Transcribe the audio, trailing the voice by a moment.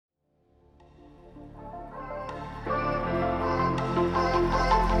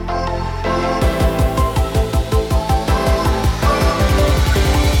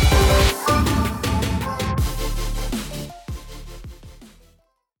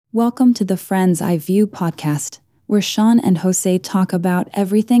Welcome to the Friends I View podcast, where Sean and Jose talk about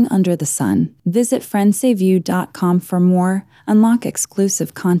everything under the sun. Visit friendsaveview.com for more, unlock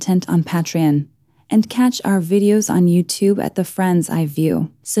exclusive content on Patreon, and catch our videos on YouTube at The Friends I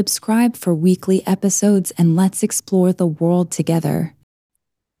View. Subscribe for weekly episodes and let's explore the world together.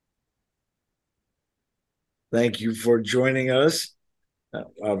 Thank you for joining us.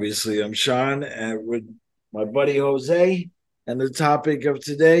 Obviously, I'm Sean and with my buddy Jose. And the topic of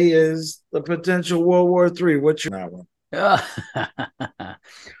today is the potential World War III. What's your that one?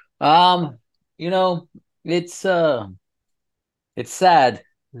 um, you know, it's sad,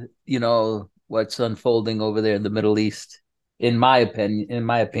 what's unfolding over there in the Middle East, in my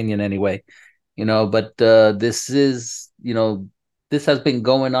opinion anyway. But this has been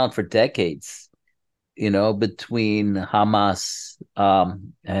going on for decades, between Hamas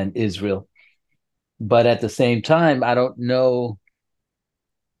and Israel. But at the same time, I don't know.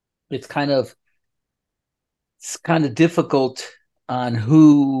 It's kind of difficult on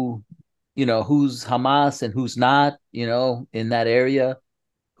who's Hamas and who's not, in that area,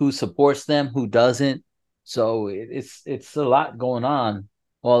 who supports them, who doesn't. So it's a lot going on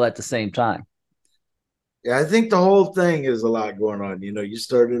all at the same time. Yeah, I think the whole thing is a lot going on. You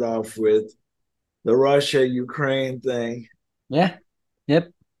started off with the Russia-Ukraine thing. Yeah.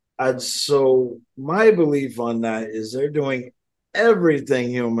 Yep. And so my belief on that is they're doing everything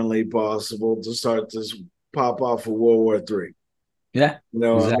humanly possible to start this pop off of World War III. Yeah.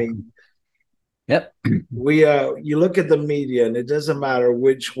 Exactly. I mean, yep. You look at the media, and it doesn't matter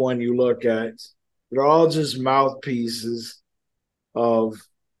which one you look at; they're all just mouthpieces of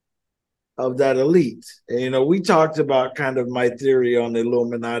that elite. And, we talked about kind of my theory on the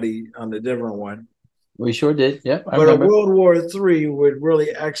Illuminati on the different one. We sure did. Yep, I remember. A World War III would really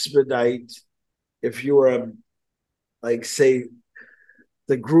expedite if you were say,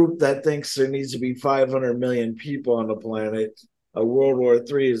 the group that thinks there needs to be 500 million people on the planet. A World War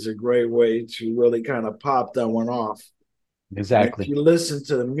III is a great way to really kind of pop that one off. Exactly. And if you listen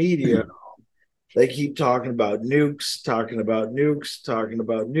to the media, they keep talking about nukes, talking about nukes, talking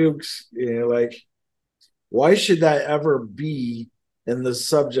about nukes. Why should that ever be in the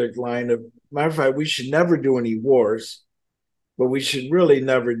subject line of, matter of fact, we should never do any wars, but we should really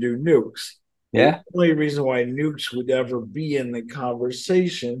never do nukes. Yeah. The only reason why nukes would ever be in the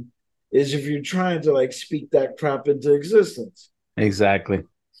conversation is if you're trying to speak that crap into existence. Exactly.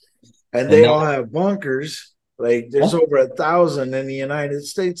 And they all have bunkers. There's over 1,000 in the United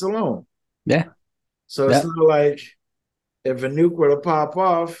States alone. Yeah. So it's not like if a nuke were to pop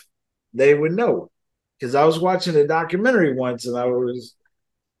off, they would know. Because I was watching a documentary once and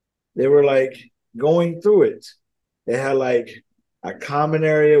they were going through it. They had a common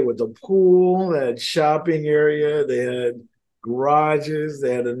area with a pool, they had shopping area, they had garages,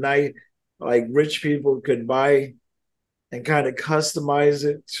 they had a night rich people could buy and kind of customize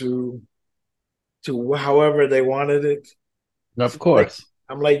it to however they wanted it. Of course.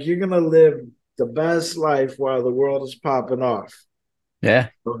 I'm you're gonna live the best life while the world is popping off. Yeah.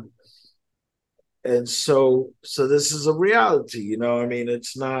 And so this is a reality, I mean,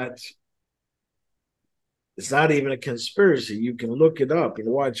 it's not even a conspiracy. You can look it up and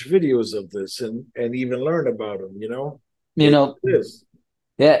watch videos of this and even learn about them, it is.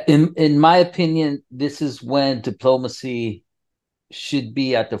 Yeah, in my opinion, this is when diplomacy should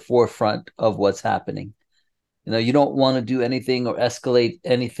be at the forefront of what's happening. You don't want to do anything or escalate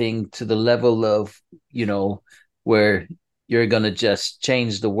anything to the level of, where you're going to just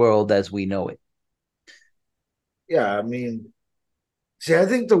change the world as we know it. Yeah, I mean, I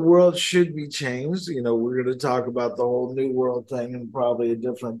think the world should be changed. We're going to talk about the whole New World thing in probably a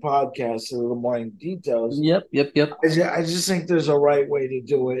different podcast, a little more in details. Yep. I just think there's a right way to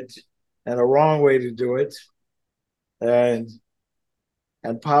do it and a wrong way to do it. And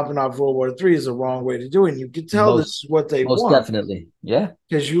popping off World War III is a wrong way to do it. And you can tell this is what they want. Most definitely, yeah.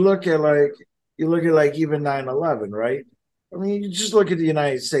 Because you look at even 9/11, right? I mean, you just look at the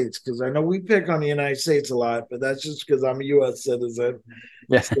United States, because I know we pick on the United States a lot, but that's just because I'm a U.S. citizen.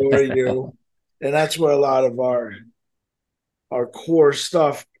 Yeah. So are you. And that's where a lot of our core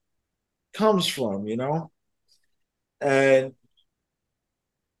stuff comes from, And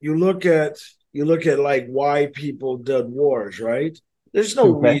you look at why people did wars, right? There's no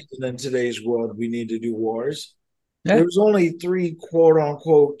reason in today's world we need to do wars. Yeah. There's only 3 quote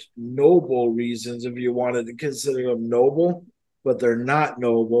unquote noble reasons, if you wanted to consider them noble, but they're not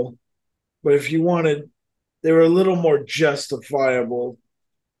noble. But if you wanted, they were a little more justifiable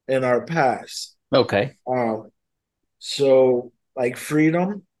in our past. Okay. So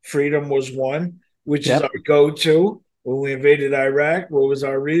freedom was one, which is our go-to. when we invaded Iraq, what was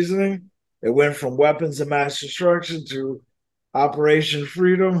our reasoning? It went from weapons of mass destruction to Operation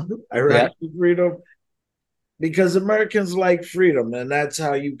Freedom, Yeah, Iraqi Freedom, because Americans like freedom, and that's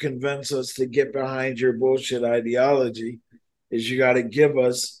how you convince us to get behind your bullshit ideology. Is you got to give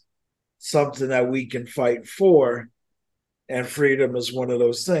us something that we can fight for, and freedom is one of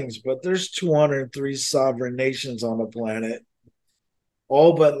those things. But there's 203 sovereign nations on the planet.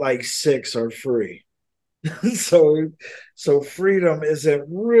 All but like six are free. so so freedom isn't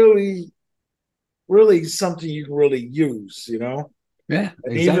really something you can really use, you know? yeah,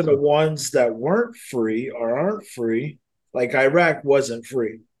 And even the exactly. ones that weren't free or aren't free, like Iraq wasn't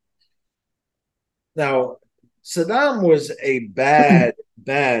free. Now, Saddam was a bad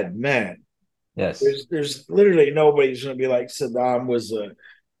man. Yes, There's literally nobody's gonna be like Saddam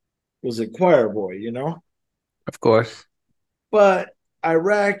was a choir boy, you know? of course. But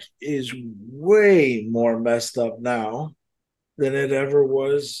Iraq is way more messed up now than it ever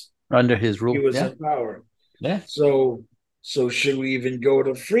was Under his he rule. was Yeah, in power. yeah, So so should we even go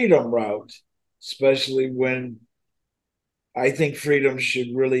to freedom route, especially when I think freedom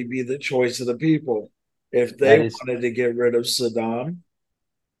should really be the choice of the people. If they that is wanted to get rid of Saddam,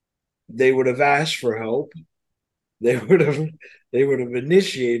 they would have asked for help. They would have they would have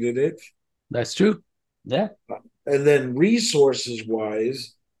initiated it, that's true. Yeah, and then resources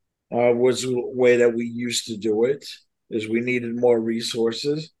wise, was the way that we used to do it. Is we needed more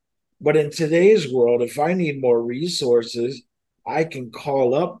resources, but in today's world, if I need more resources, I can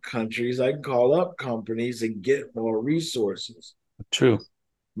call up countries, I can call up companies and get more resources. true.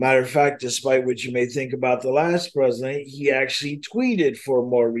 Matter of fact, despite what you may think about the last president, he actually tweeted for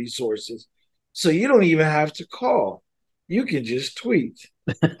more resources. So you don't even have to call. You can just tweet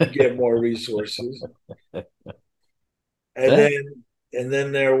to get more resources. And Yeah,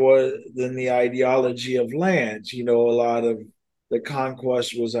 then there was then the ideology of land. You know, a lot of the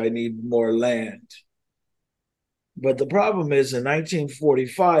conquest was I need more land. But the problem is in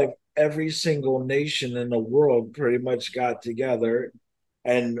 1945, every single nation in the world pretty much got together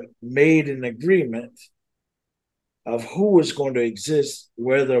and made an agreement of who was going to exist,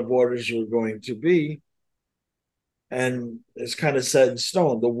 where their borders were going to be, and it's kind of set in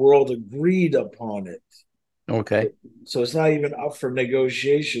stone. The world agreed upon it. okay. So it's not even up for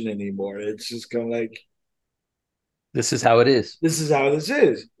negotiation anymore. It's just kind of like, This is how it is. this is how this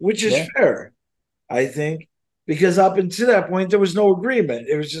is, which is Yeah, fair, I think, because up until that point, there was no agreement.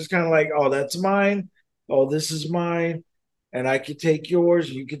 It was just kind of like, oh, that's mine. Oh, this is mine. And I could take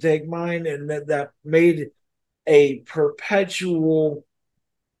yours, you could take mine. And that made a perpetual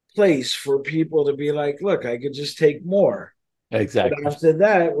place for people to be like, look, I could just take more. But exactly. after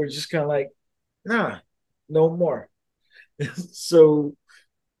that, we're just kind of like, nah, no more. So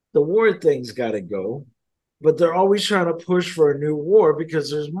the war thing's got to go. But they're always trying to push for a new war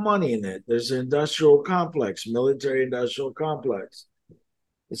because there's money in it. There's an industrial complex, military industrial complex.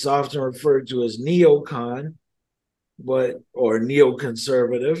 It's often referred to as neocon, but or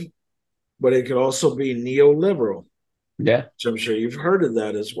neoconservative, but it could also be neoliberal, Yeah, which I'm sure you've heard of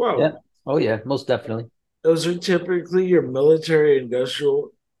that as yeah. well. Oh, yeah, most definitely. Those are typically your military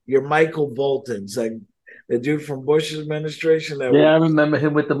industrial, your Michael Boltons, like the dude from Bush's administration Yeah, I remember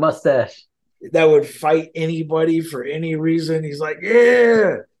him with the mustache. that would fight anybody for any reason. He's like,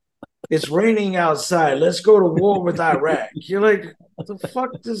 yeah, it's raining outside. Let's go to war with Iraq. You're like, the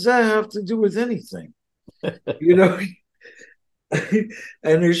fuck does that have to do with anything? You know?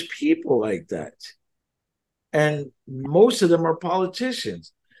 And there's people like that. And most of them are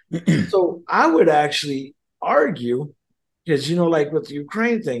politicians. So I would actually argue, because like with the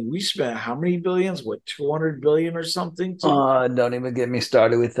Ukraine thing, we spent how many billions? What, 200 billion or something to Don't even get me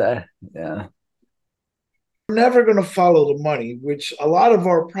started with that. Yeah, we're never going to follow the money, which a lot of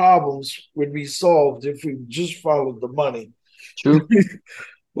our problems would be solved if we just followed the money. true.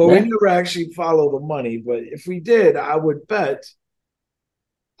 But we Yeah, never actually follow the money. But if we did, I would bet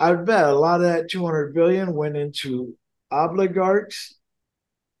a lot of that 200 billion went into oligarchs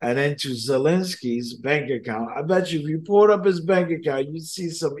and into Zelensky's bank account. I bet you if you pulled up his bank account, you'd see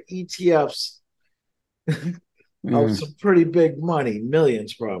some ETFs of mm, some pretty big money,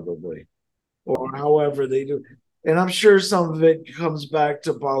 millions probably, or however they do. And I'm sure some of it comes back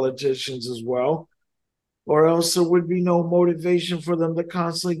to politicians as well, or else there would be no motivation for them to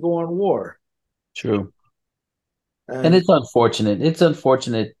constantly go on war. true. And And it's unfortunate. It's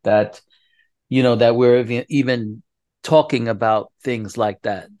unfortunate that that we're even talking about things like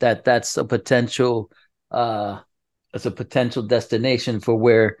that. That's a potential as a potential destination for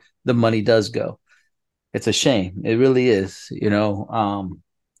where the money does go. It's a shame. It really is.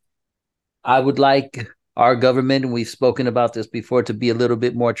 I would like our government, and we've spoken about this before, to be a little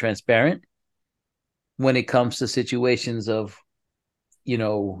bit more transparent when it comes to situations of,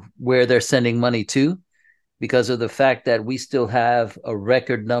 where they're sending money to, because of the fact that we still have a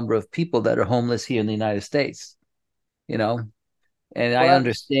record number of people that are homeless here in the United States, you know. And Well,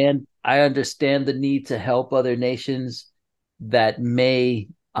 I understand the need to help other nations that may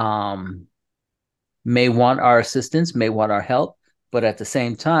want our assistance, may want our help, but at the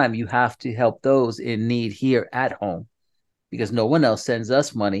same time, you have to help those in need here at home, because no one else sends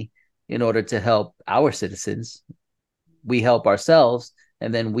us money in order to help our citizens. We help ourselves,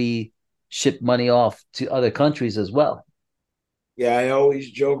 and then we ship money off to other countries as well. yeah, I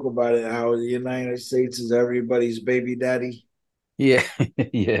always joke about it how the United States is everybody's baby daddy. Yeah,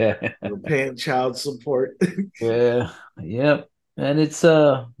 yeah, We're paying child support. yeah, yeah. And it's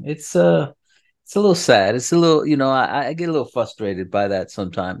a little sad. It's a little, I get a little frustrated by that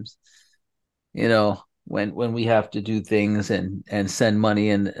sometimes. When we have to do things and send money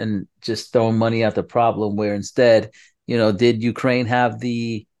and just throw money at the problem, where instead, did Ukraine have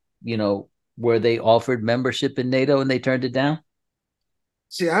where they offered membership in NATO and they turned it down?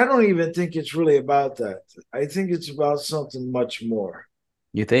 See, I don't even think it's really about that. I think it's about something much more.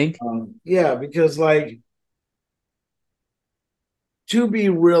 You think? Yeah, because like, to be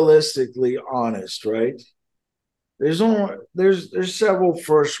realistically honest, right? There's several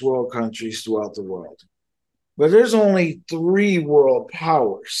first world countries throughout the world, but there's only three world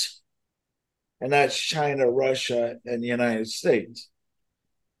powers, and that's China, Russia, and the United States.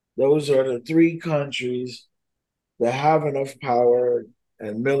 Those are the three countries that have enough power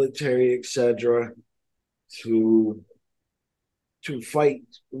and military, etc., to fight,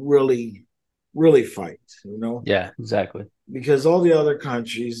 really, really fight. Yeah, exactly. Because all the other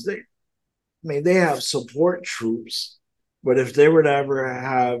countries, they have support troops, but if they were to ever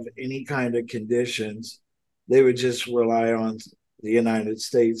have any kind of conditions, they would just rely on the United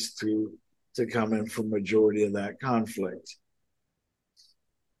States to come in for majority of that conflict.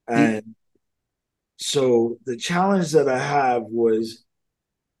 And so the challenge that I have was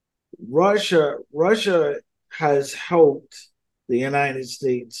Russia has helped the United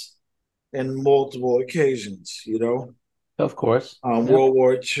States in multiple occasions, Of course. Yep. World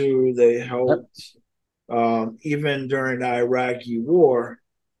War II, they Yep. helped. Even during the Iraqi war,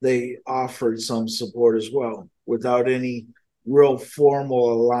 they offered some support as well without any real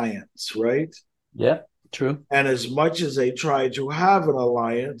formal alliance, right? Yep. True. And as much as they try to have an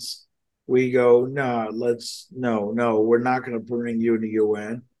alliance, we go, nah, no, we're not going to bring you in the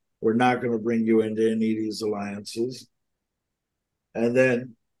UN. We're not going to bring you into any of these alliances. And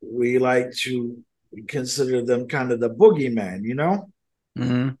then we like to consider them kind of the boogeyman,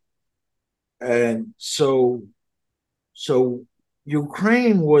 Mm-hmm. And so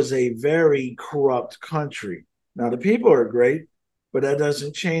Ukraine was a very corrupt country. Now the people are great, but that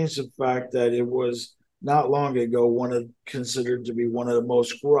doesn't change the fact that it was not long ago considered to be one of the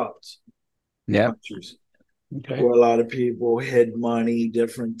most corrupt Yep. countries, Okay. where a lot of people hid money,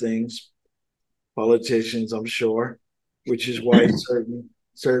 different things, politicians, I'm sure, which is why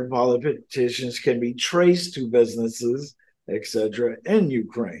certain politicians can be traced to businesses, etc., in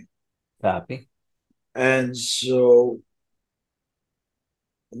Ukraine. Copy. And so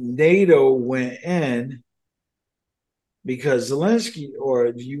NATO went in because Zelensky or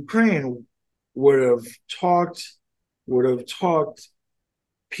Ukraine would have talked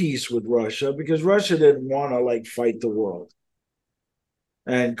peace with Russia because Russia didn't want to like fight the world.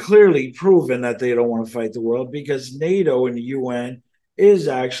 And clearly proven that they don't want to fight the world because NATO and the UN is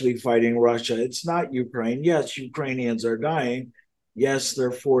actually fighting Russia. It's not Ukraine. Yes, Ukrainians are dying. Yes,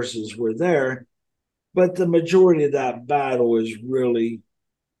 their forces were there. But the majority of that battle is really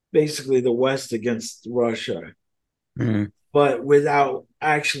basically the West against Russia. Mm-hmm. But without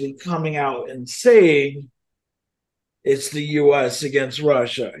actually coming out and saying it's the US against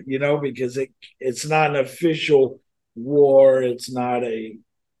Russia, because it's not an official war, it's not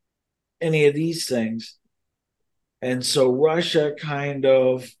any of these things. And so Russia kind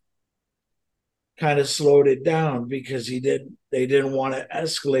of slowed it down because they didn't want to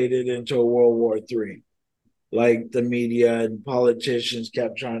escalate it into a World War III, like the media and politicians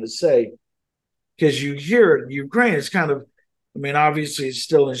kept trying to say. Because you hear Ukraine is kind of, obviously it's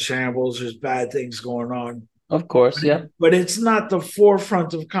still in shambles. There's bad things going on, Of course. Yep. but it's not the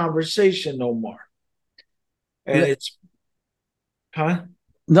forefront of conversation no more. And it's, huh?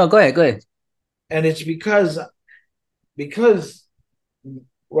 No, go ahead. Go ahead. And it's because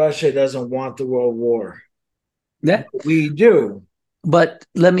Russia doesn't want the World War. Yeah. We do. But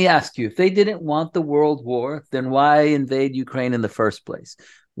let me ask you, if they didn't want the world war, then why invade Ukraine in the first place?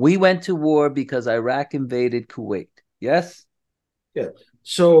 We went to war because Iraq invaded Kuwait. Yes? Yeah.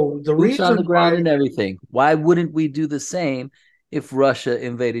 So the Boots on reason the why, ground and everything. Why wouldn't we do the same if Russia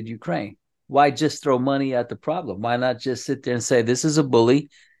invaded Ukraine? Why just throw money at the problem? Why not just sit there and say, this is a bully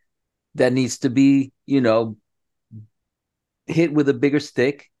that needs to be, hit with a bigger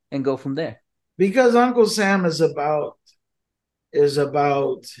stick and go from there? because Uncle Sam is about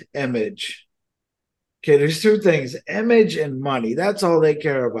image. Okay, there's two things: image and money. That's all they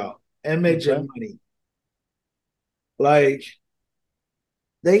care about. Image Okay. and money. Like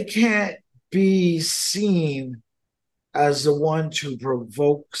they can't be seen as the one to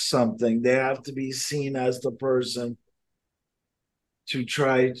provoke something. They have to be seen as the person to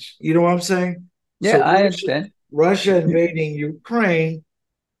try. You know what I'm saying? Yeah, So I understand. Russia invading Ukraine,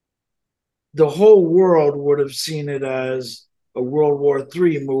 the whole world would have seen it as a World War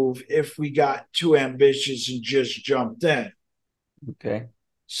III move if we got too ambitious and just jumped in. Okay.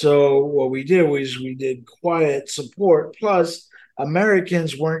 So what we did was we did quiet support. Plus,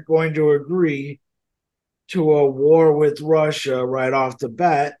 Americans weren't going to agree to a war with Russia right off the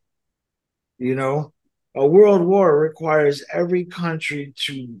bat. You know, a world war requires every country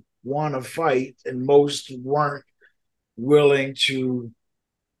to want to fight, and most weren't willing to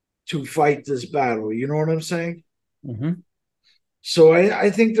fight this battle. You know what I'm saying? Mm-hmm. So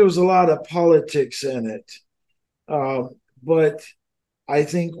I think there was a lot of politics in it. But I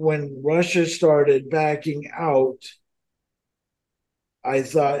think when Russia started backing out, I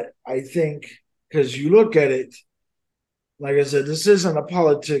think, because you look at it, like I said, this isn't a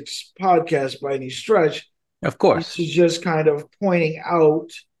politics podcast by any stretch. Of This course. is just kind of pointing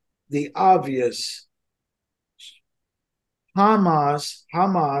out the obvious.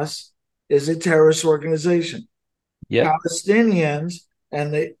 Hamas is a terrorist organization. Yep. Palestinians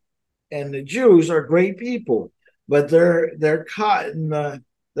and the Jews are great people, but they're caught in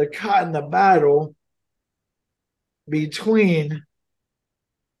the battle between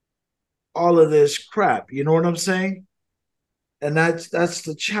all of this crap. You know what I'm saying? And that's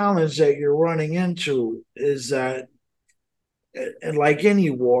the challenge that you're running into is that, and like any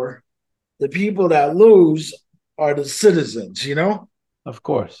war, the people that lose are the citizens. Of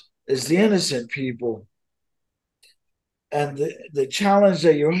course. It's the innocent people. And the challenge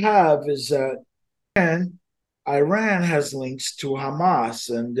that you have is that Iran has links to Hamas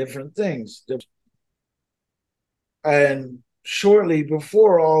and different things. And shortly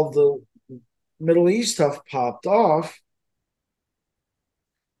before all the Middle East stuff popped off,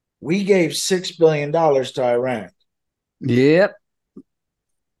 we gave $6 billion to Iran. Yep.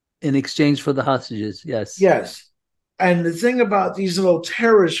 In exchange for the hostages. Yes. Yes. And the thing about these little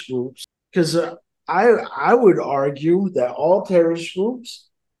terrorist groups, because I would argue that all terrorist groups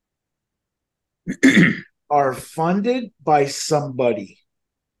are funded by somebody.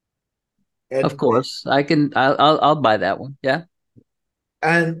 Of And course. I'll buy that one. Yeah.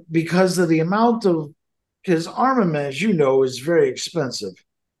 and because of the amount of because armament, as you know, is very expensive.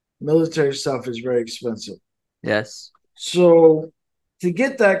 Military stuff is very expensive. Yes. So to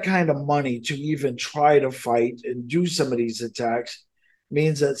get that kind of money to even try to fight and do some of these attacks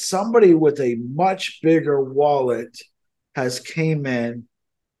means that somebody with a much bigger wallet has came in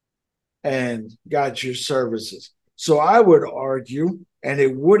and got your services. So I would argue, and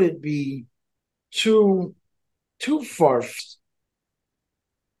it wouldn't be too far,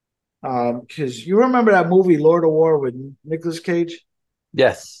 because you remember that movie Lord of War with Nicolas Cage.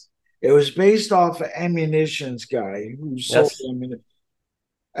 Yes. It was based off an ammunitions guy who sold Yes. ammunition.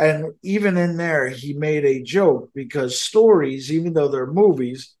 And even in there, he made a joke because stories, even though they're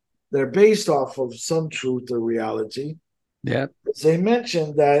movies, they're based off of some truth or reality. Yeah. They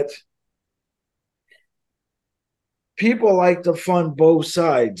mentioned that people like to fund both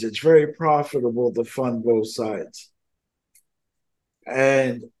sides. It's very profitable to fund both sides.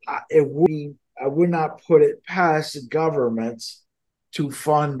 And I would not put it past governments to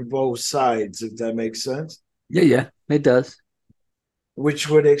fund both sides, if that makes sense, Yeah. Yeah. It does. which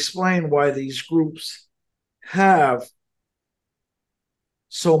would explain why these groups have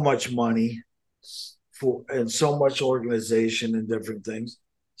so much money for and so much organization and different things,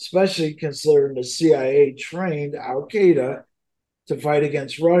 especially considering the CIA trained Al Qaeda to fight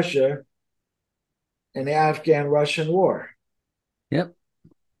against Russia in the Afghan Russian War. Yep.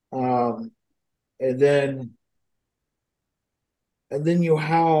 Um, and then you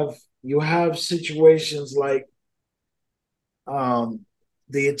have situations like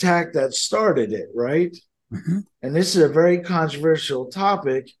the attack that started it, right? Mm-hmm. And this is a very controversial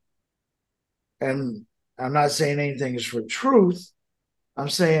topic. And I'm not saying anything is for truth. I'm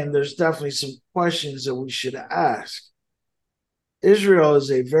saying there's definitely some questions that we should ask. Israel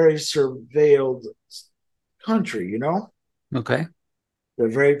is a very surveilled country, Okay. They're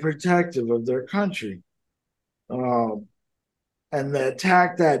very protective of their country. Um, and the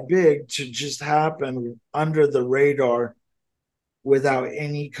attack that big to just happen under the radar without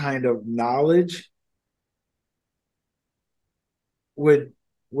any kind of knowledge would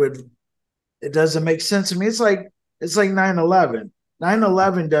would it doesn't make sense to me. It's like 9/11.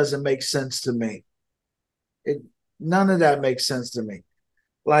 9/11 doesn't make sense to me. It None of that makes sense to me.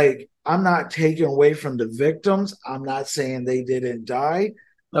 Like, I'm not taking away from the victims. I'm not saying they didn't die.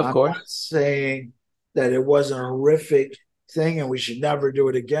 Of I'm not course. saying that it wasn't a horrific thing and we should never do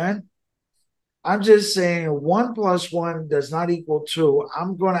it again. I'm just saying 1 plus 1 does not equal 2.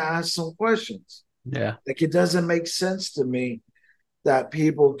 I'm going to ask some questions. Yeah. Like, it doesn't make sense to me that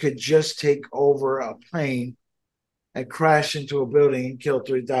people could just take over a plane and crash into a building and kill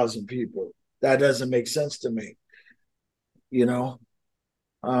 3,000 people. That doesn't make sense to me. You know,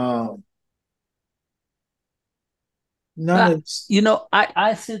 um, none Uh, of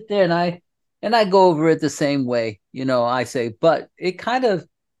I sit there and I go over it the same way. I say, but it kind of,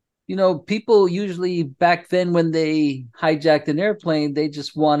 people usually back then when they hijacked an airplane, they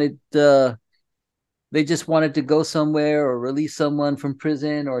just wanted to go somewhere or release someone from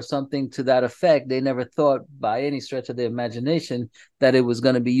prison or something to that effect. They never thought by any stretch of the imagination that it was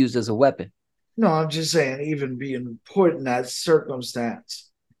going to be used as a weapon. No, I'm just saying, even being put in that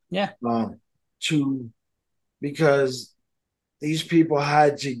circumstance, Yeah. um, to because these people they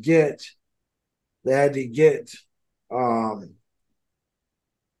had to get, um,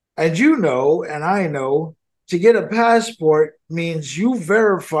 and and I know, to get a passport means you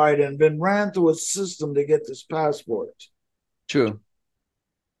verified and been ran through a system to get this passport. True.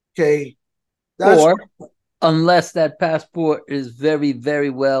 Okay, that's Or unless that passport is very, very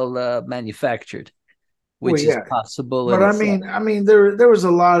well manufactured, well, which is yeah. possible But in itself. there was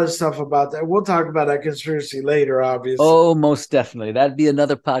a lot of stuff about that. We'll talk about that conspiracy later, obviously. Oh, most definitely. That'd be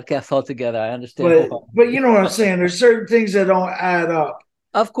another podcast altogether. I understand But wholeheartedly. you know what I'm saying? There's certain things that don't add up.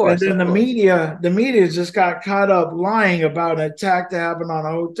 Of And course, then of course. the media just got caught up lying about an attack that happened on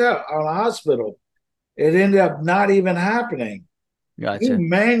a hospital. It ended up not even happening. You Gotcha.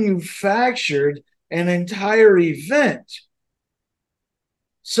 manufactured an entire event.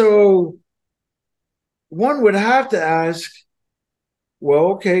 So one would have to ask, well,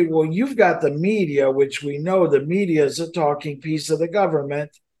 okay, well, you've got the media, which we know the media is a talking piece of the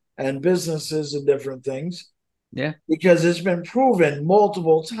government and businesses and different things, Yeah. because it's been proven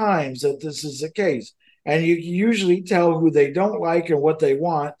multiple times that this is the case. And you can usually tell who they don't like and what they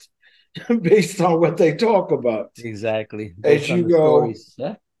want based on what they talk about. Exactly. As Based on you the go, stories.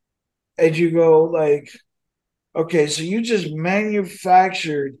 Yeah. as you go, like, okay, so you just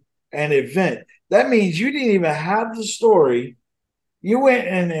manufactured an event. That means you didn't even have the story. You went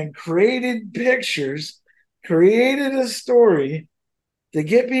in and created pictures, created a story to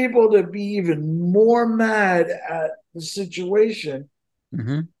get people to be even more mad at the situation.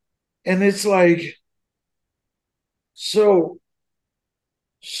 Mm-hmm. And it's like, so,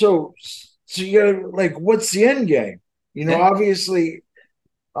 so, so you gotta, like, what's the end game? Yeah. Obviously,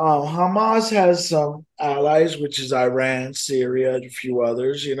 Hamas has some allies, which is Iran, Syria, and a few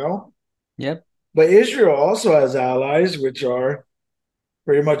others, Yep. But Israel also has allies, which are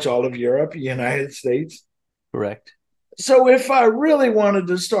pretty much all of Europe, United States. Correct. So if I really wanted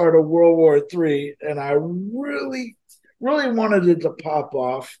to start a World War III and I really, really wanted it to pop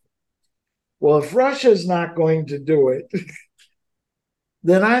off, well, if Russia's not going to do it,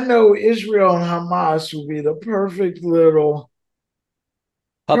 then I know Israel and Hamas will be the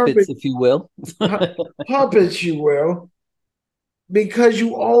Puppets, perfect if you will. puppets, you will, because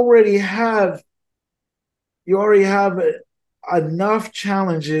you already have enough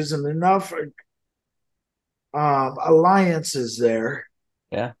challenges and enough alliances there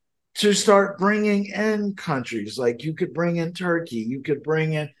Yeah. to start bringing in countries. Like, you could bring in Turkey, you could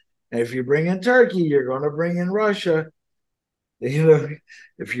bring in, and if you bring in Turkey, you're going to bring in Russia. You know,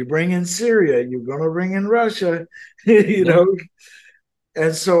 if you bring in Syria, you're going to bring in Russia. you Yeah. know,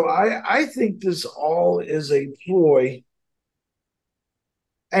 and so I think this all is a ploy.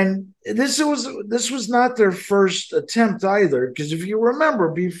 And this was not their first attempt either, because if you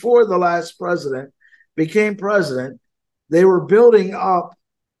remember, before the last president became president, they were building up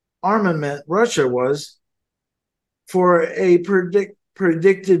armament. Russia was, for a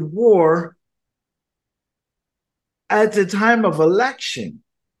predicted war at the time of election.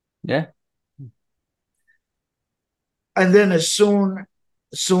 Yeah. And then as soon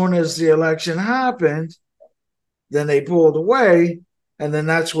as the election happened, then they pulled away. And then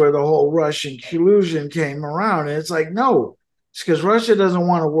that's where the whole Russian collusion came around. And it's like, no, It's because Russia doesn't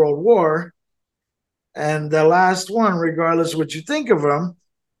want a world war. And the last one, regardless of what you think of him,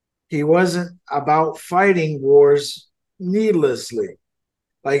 he wasn't about fighting wars needlessly.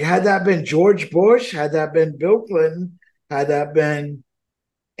 Like, had that been George Bush, had that been Bill Clinton, had that been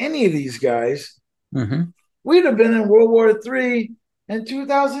any of these guys, we'd have been in World War III in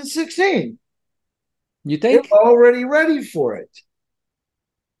 2016. You They think? were already ready for it.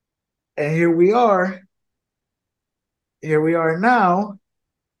 And here we are. Here we are now.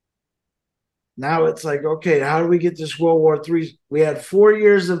 Now it's like, okay, how do we get this World War III? We had 4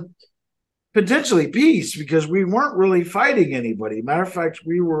 years of potentially peace because we weren't really fighting anybody. Matter of fact,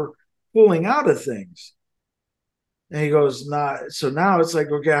 we were pulling out of things. And he goes, not. So now it's like,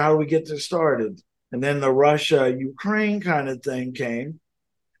 okay, how do we get this started? And then the Russia Ukraine kind of thing came,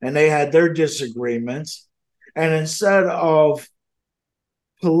 and they had their disagreements. And instead of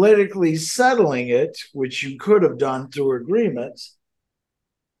politically settling it, which you could have done through agreements,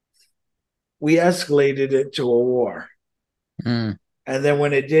 we escalated it to a war. Mm. And then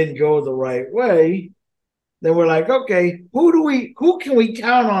when it didn't go the right way, then we're like, okay, who can we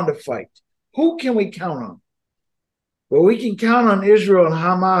count on to fight? Who can we count on? Well, we can count on Israel and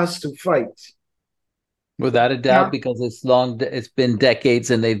Hamas to fight. Without a doubt, because it's been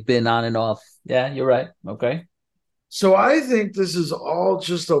decades and they've been on and off. Yeah, you're right. Okay. So I think this is all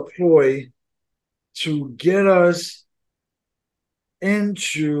just a ploy to get us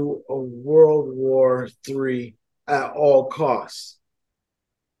into a World War III at all costs.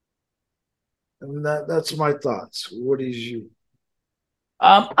 And that's my thoughts. What is you?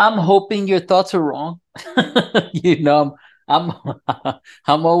 I'm hoping your thoughts are wrong. You know, I'm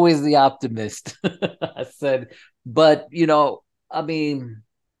I'm always the optimist. I said, but I mean,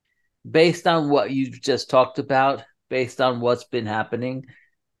 based on what you've just talked about, based on what's been happening,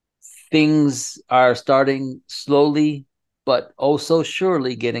 things are starting slowly, but also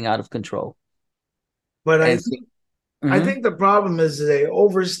surely getting out of control. But And so, I think the problem is they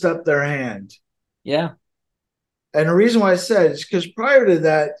overstepped their hand. yeah. And the reason why I said is because prior to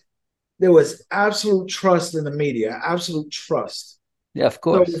that, there was absolute trust in the media, absolute trust. Yeah, of So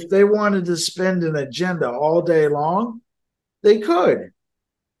course. if they wanted to spend an agenda all day long, they could.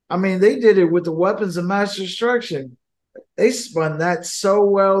 I mean, they did it with the weapons of mass destruction. They spun that so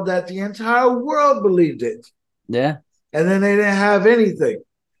well that the entire world believed it. Yeah. And then they didn't have anything.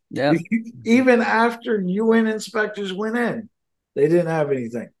 Yeah. Even after UN inspectors went in, they didn't have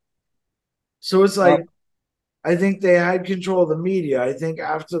anything. So it's like, I think they had control of the media. I think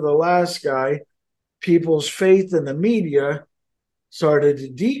after the last guy, people's faith in the media started to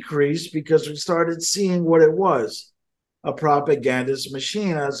decrease because we started seeing what it was, a propagandist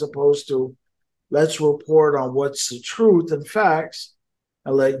machine, as opposed to let's report on what's the truth and facts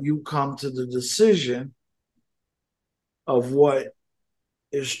and let you come to the decision of what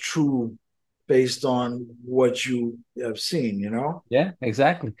is true based on what you have seen, Yeah,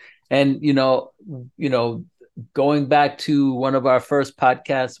 exactly. And going back to one of our first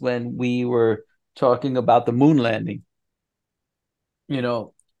podcasts when we were talking about the moon landing, you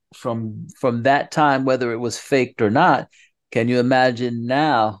know, from that time, whether it was faked or not, can you imagine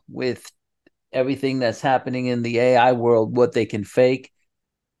now with everything that's happening in the AI world, what they can fake,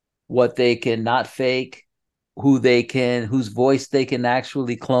 what they can not fake, whose voice they can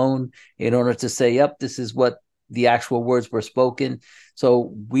actually clone in order to say, yep, this is what the actual words were spoken.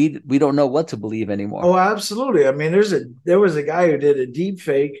 So we don't know what to believe anymore. Oh, absolutely. I mean, there was a guy who did a deep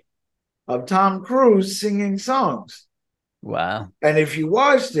fake of Tom Cruise singing songs. Wow. And if you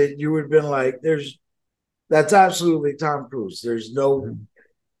watched it, you would have been like, that's absolutely Tom Cruise. There's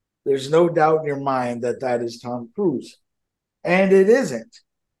no doubt in your mind that that is Tom Cruise. And it isn't.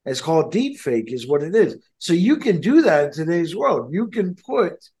 It's called deep fake is what it is. So you can do that in today's world. You can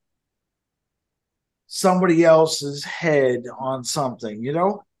put somebody else's head on something,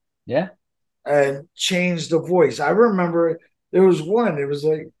 Yeah. and change the voice. I remember there was one, it was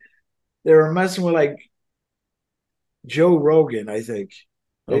like they were messing with like Joe Rogan, I think.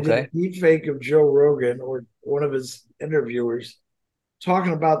 They did a Okay. deep fake of Joe Rogan or one of his interviewers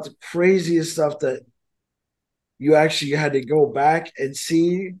talking about the craziest stuff that you actually had to go back and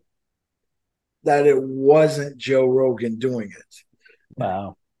see that it wasn't Joe Rogan doing it.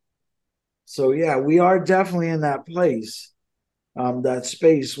 Wow. So yeah, we are definitely in that place, that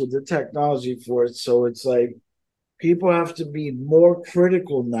space with the technology for it. So it's like people have to be more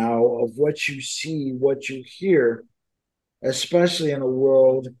critical now of what you see, what you hear, especially in a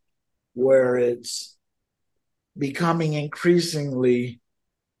world where it's becoming increasingly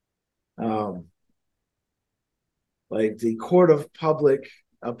um, like the court of public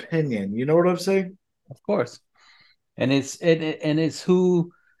opinion. You know what I'm saying? Of course. And it's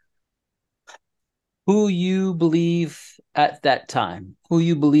who you believe at that time, who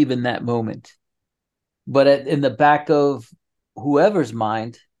you believe in that moment. But in the back of whoever's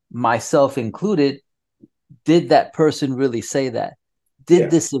mind, myself included, did that person really say that? Did Yeah,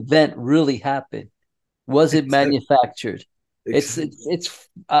 this event really happen? Was it exactly. manufactured? It's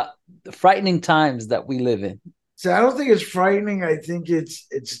frightening times that we live in. So I don't think it's frightening. I think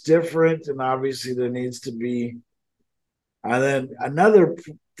it's different, and obviously there needs to be. And then another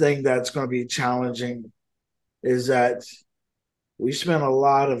thing that's going to be challenging is that we spent a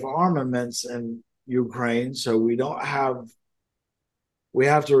lot of armaments in Ukraine, so we have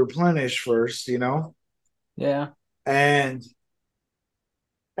to replenish first, Yeah. and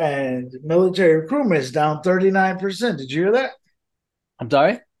military recruitment is down 39%. Did you hear that? I'm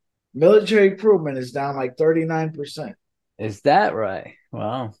sorry. Military recruitment is down like 39%, Is that right?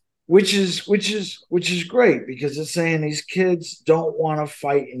 Wow. which is great because it's saying these kids don't want to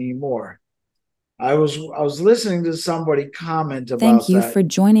fight anymore. I was listening to somebody comment Thank about you that. for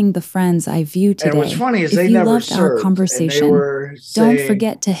joining the Friends I View And what's today. funny is If they you never loved our served, and they conversation, were don't saying,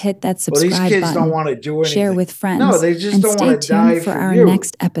 forget to hit that well, these subscribe kids don't button, want to do share anything. with No, friends, they just and don't want stay to die tuned for for our you.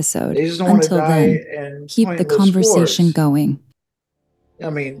 next episode. They just don't want to Until die then, in keep the pointless conversation wars. going. I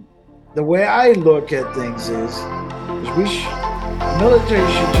mean, the way I look at things is military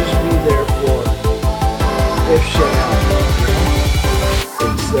should just be there for if shit happens.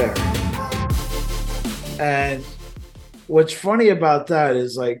 It's there. And what's funny about that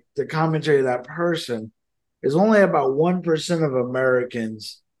is like the commentary of that person is only about 1% of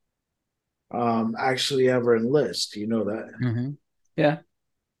Americans actually ever enlist. You know that. Mm-hmm. Yeah.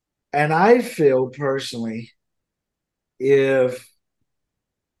 And I feel personally, if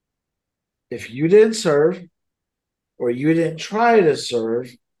you didn't serve or you didn't try to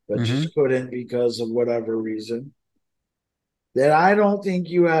serve, but Mm-hmm. just couldn't because of whatever reason, then I don't think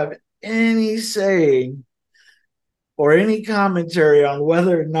you have any saying or any commentary on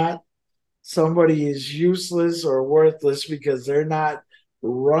whether or not somebody is useless or worthless because they're not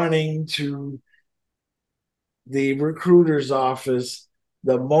running to the recruiter's office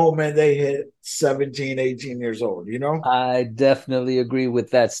the moment they hit 17, 18 years old, I definitely agree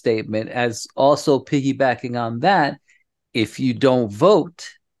with that statement. As also piggybacking on that, if you don't vote,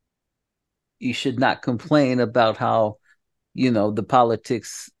 you should not complain about how, the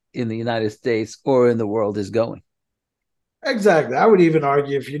politics in the United States or in the world is going. Exactly. I would even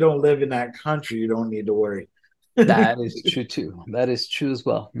argue if you don't live in that country, you don't need to worry. That is true too. That is true as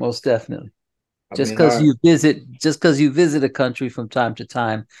well. Most definitely. I Just mean, because you visit a country from time to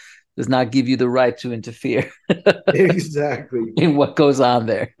time does not give you the right to interfere exactly. in what goes on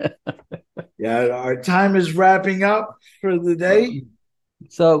there. Yeah, our time is wrapping up for the day.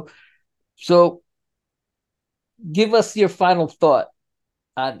 So so give us your final thought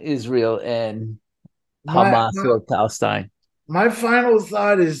on Israel and My, Hamas my or Palestine. my final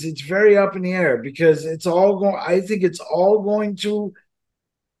thought is it's very up in the air because it's all going. I think it's all going to,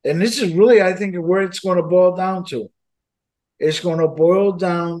 and this is really, I think, where it's going to boil down to. It's going to boil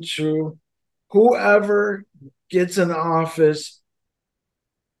down to whoever gets in office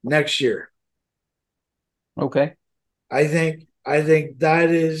next year. Okay. I think that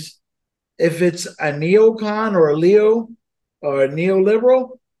is if it's a neocon or a Leo or a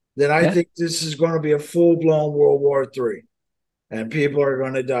neoliberal, then I Yeah. think this is going to be a full blown World War III, and people are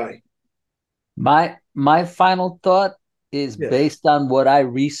going to die. My final thought is Yeah, based on what I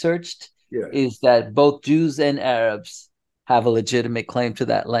researched yeah. is that both Jews and Arabs have a legitimate claim to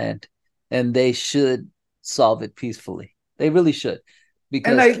that land and they should solve it peacefully. They really should. And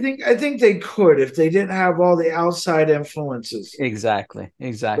Because I think they could if they didn't have all the outside influences. exactly, The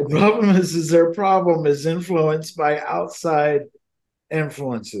exactly. problem is their problem is influenced by outside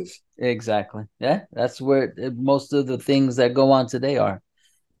influences. Exactly. Yeah, that's where most of the things that go on today are.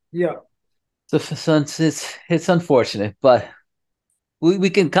 Yeah, So it's unfortunate, but we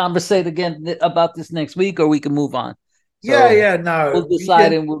can conversate again about this next week, or we can move on. yeah, So yeah. No, we'll we decide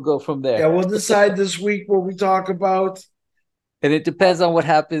can. and we'll go from Yeah, there. we'll decide this week what we talk about, And it depends on what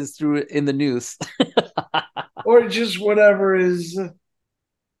happens through in the news. or just whatever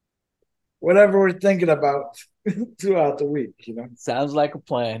we're thinking about throughout the week. Sounds like a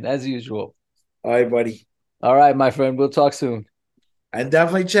plan, as usual. All right, buddy. All right, my friend. We'll talk soon. And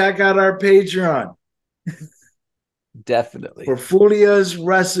definitely check out our Patreon Definitely. for Fulia's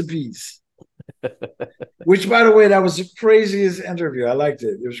recipes. Which, by the way, that was the craziest interview. I liked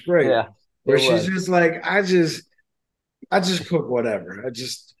it. It was great. Yeah, it Where she's was. just like, I just cook whatever. I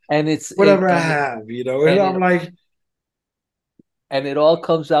just And it's it whatever I and it have. And and I'm it like, and it all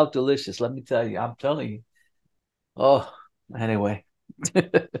comes out delicious. Let me tell you. I'm telling you. Oh, anyway.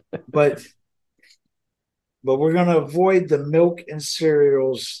 But we're gonna avoid the milk and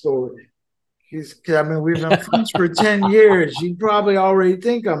cereal story. I mean, we've been friends for 10 years. You probably already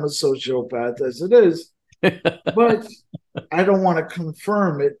think I'm a sociopath as it is, but I don't want to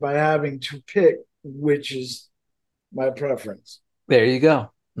confirm it by having to pick which is my preference. There you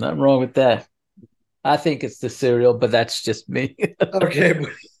go. Nothing wrong with that. I think it's the cereal, but that's just me. Okay,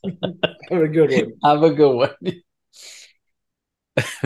 have a good one. Have a good one.